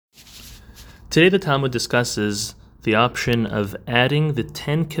Today the Talmud discusses the option of adding the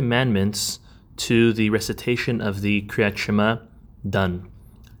 10 commandments to the recitation of the Kriyat Shema done.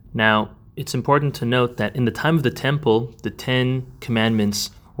 Now, it's important to note that in the time of the temple, the 10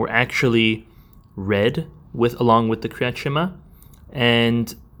 commandments were actually read along with the Kriyat Shema,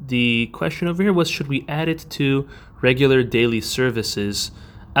 and the question over here was, should we add it to regular daily services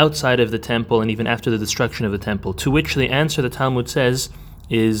outside of the temple and even after the destruction of the temple? To which the answer, the Talmud says,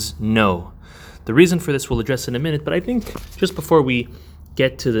 is no. The reason for this we'll address in a minute, but I think just before we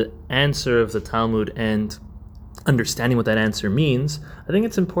get to the answer of the Talmud and understanding what that answer means, I think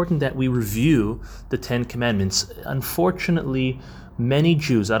it's important that we review the 10 commandments. Unfortunately, many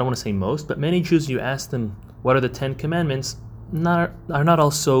Jews, I don't want to say most, but many Jews, you ask them, what are the 10 commandments, are not all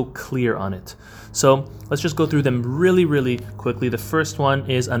so clear on it. So let's just go through them really, really quickly. The first one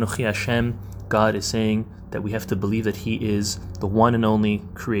is Anochi Hashem. God is saying that we have to believe that He is the one and only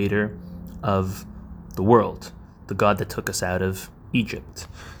creator of the world, the God that took us out of Egypt.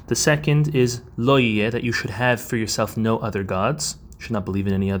 The second is Lo Yeh, that you should have for yourself no other gods, you should not believe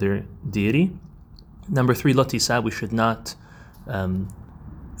in any other deity. Number 3, Lo Tisah, we should not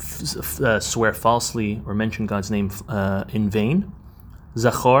swear falsely or mention God's name in vain.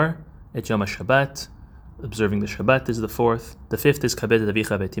 Zachor et Yom HaShabbat, observing the Shabbat is the fourth. The fifth is Kabed et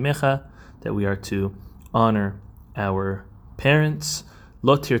Avicha veit Imecha, that we are to honor our parents.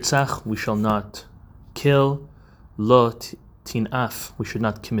 Lo tirtzach, we shall not kill. Lo tinaf, we should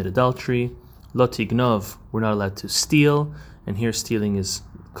not commit adultery. Lo tignov, we're not allowed to steal. And here stealing is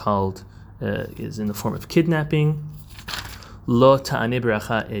called, is in the form of kidnapping. Lo ta'aneh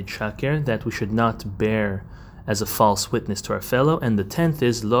beracha ed shaker, that we should not bear as a false witness to our fellow. And the 10th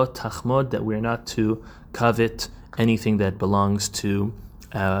is Lo tachmod, that we are not to covet anything that belongs to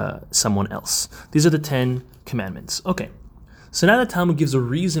someone else. These are the 10 commandments. Okay. So now the Talmud gives a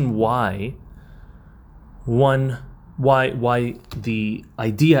reason why the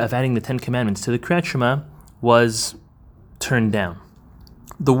idea of adding the 10 commandments to the Kriyat Shema was turned down.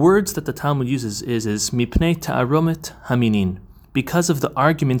 The words that the Talmud uses is mipnei ta'aromet haminin, because of the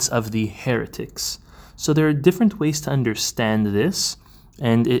arguments of the heretics. So there are different ways to understand this,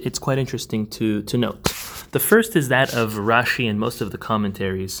 and it's quite interesting to note. The first is that of Rashi and most of the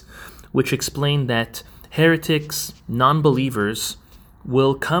commentaries, which explain that heretics, non-believers,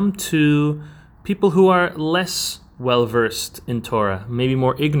 will come to people who are less well-versed in Torah, maybe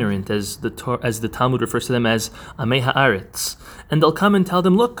more ignorant, as the Talmud refers to them as Amei Haaretz. And they'll come and tell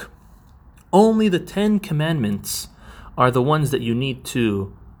them, look, only the 10 commandments are the ones that you need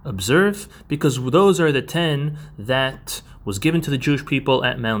to observe, because those are the 10 that was given to the Jewish people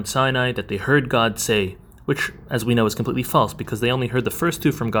at Mount Sinai, that they heard God say, which, as we know, is completely false, because they only heard the first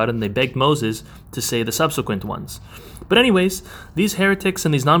 2 from God and they begged Moses to say the subsequent ones. But anyways, these heretics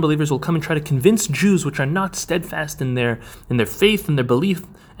and these non-believers will come and try to convince Jews which are not steadfast in their faith and their belief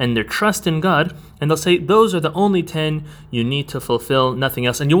and their trust in God, and they'll say, those are the only 10 you need to fulfill, nothing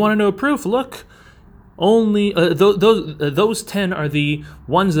else. And you want to know proof? Look, only those 10 are the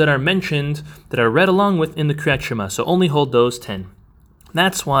ones that are mentioned, that are read along with in the Kriyat Shema, so only hold those 10.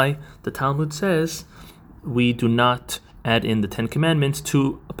 That's why the Talmud says we do not add in the 10 commandments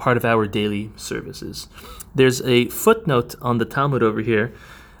to a part of our daily services. There's a footnote on the Talmud over here.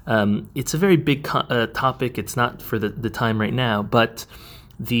 It's a very big topic. It's not for the time right now, but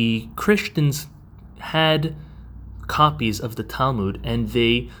the Christians had copies of the Talmud, and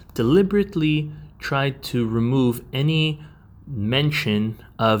they deliberately tried to remove any mention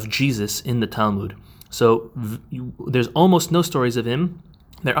of Jesus in the Talmud. So there's almost no stories of him.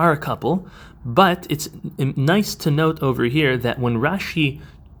 There are a couple, but it's nice to note over here that when Rashi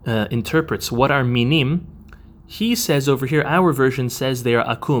interprets what are minim, he says over here, our version says they are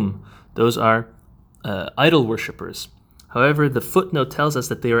akum. Those are idol worshippers. However, the footnote tells us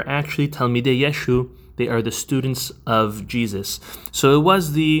that they are actually Talmidei Yeshu. They are the students of Jesus. So it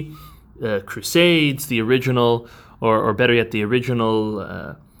was the Crusades, the original, or better yet, the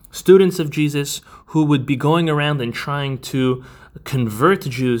original students of Jesus, who would be going around and trying to convert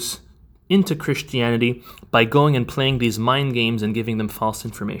Jews into Christianity by going and playing these mind games and giving them false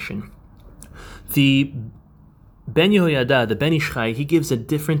information. The Ben Yehoyada, the Ben Ish Chai, he gives a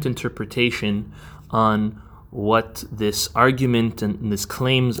different interpretation on what this argument and this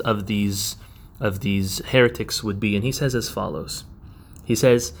claims of these heretics would be, and he says as follows. He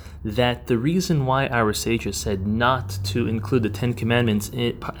says that the reason why our sages said not to include the 10 commandments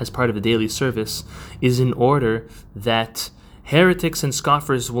as part of a daily service is in order that Heretics and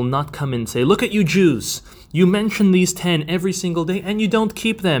scoffers will not come and say, look at you Jews, you mention these 10 every single day and you don't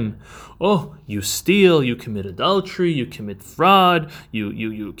keep them. Oh, you steal, you commit adultery, you commit fraud,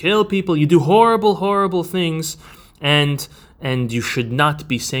 you kill people, you do horrible, horrible things, and you should not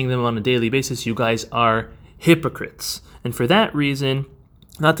be saying them on a daily basis. You guys are hypocrites. And for that reason,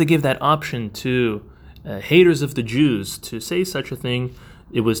 not to give that option to haters of the Jews to say such a thing,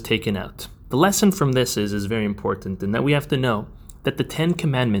 it was taken out. The lesson from this is very important, in that we have to know that the 10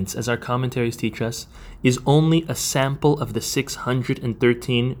 Commandments, as our commentaries teach us, is only a sample of the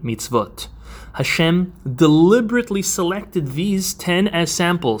 613 mitzvot. Hashem deliberately selected these 10 as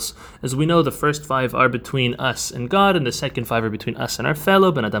samples. As we know, the first 5 are between us and God, and the second 5 are between us and our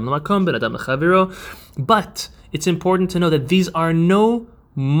fellow, ben adam l'makom, ben adam l'chaviro. But it's important to know that these are no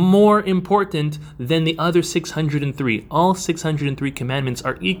more important than the other 603. All 603 commandments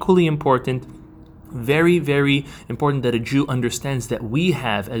are equally important. Very, very important that a Jew understands that we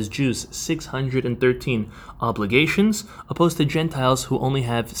have, as Jews, 613 obligations, opposed to Gentiles who only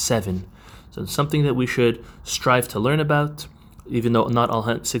have 7. So it's something that we should strive to learn about, even though not all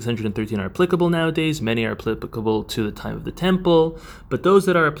 613 are applicable nowadays. Many are applicable to the time of the temple, but those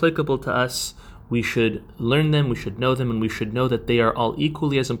that are applicable to us, we should learn them, we should know them, and we should know that they are all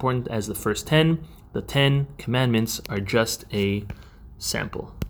equally as important as the first 10. The 10 commandments are just a sample.